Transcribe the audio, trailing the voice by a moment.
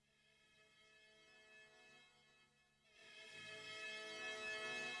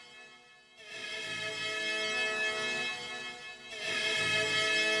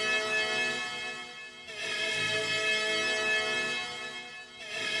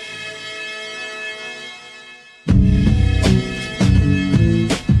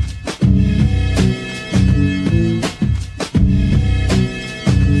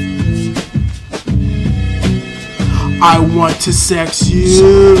I want to sex you,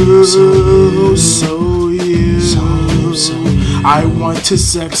 so you. I want to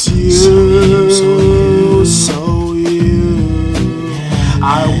sex you, so you.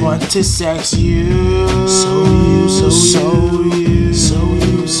 I want to sex you, so you.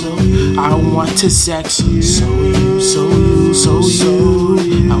 I want to sex you, so you.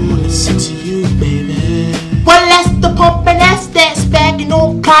 I want to sex you, baby. Well, that's the pump and that's that spagging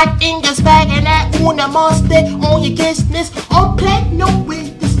on clock in your spagging that una monster on your business on platinum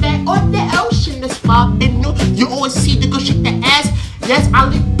with the spag on the ocean that's popping. You always see the good shit the ass. Yes, I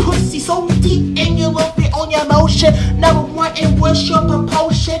lick pussy so deep and you love it on your motion. Number one, and what's your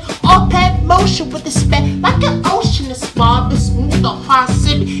proportion? All pack motion with the spag like an ocean. The small, it's smooth, the hard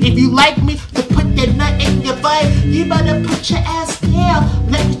sip. If you like me to put that nut in your butt, you better put your ass down.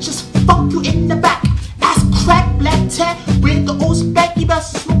 Let me just fuck you in the back. Crack, black tat, with the old spec, you better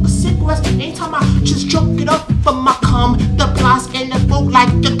smoke a cigarette. Anytime I just choke it up for my cum, the blast and the boat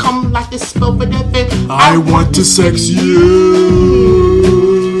like to come like the spill for the bit. I want to sex you,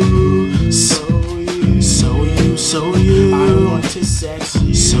 so you. I want to sex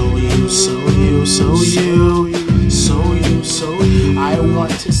you, so you. I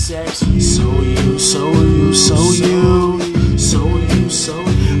want to sex you, so you.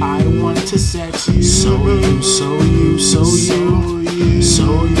 I want to sex you, so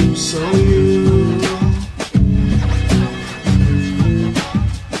you.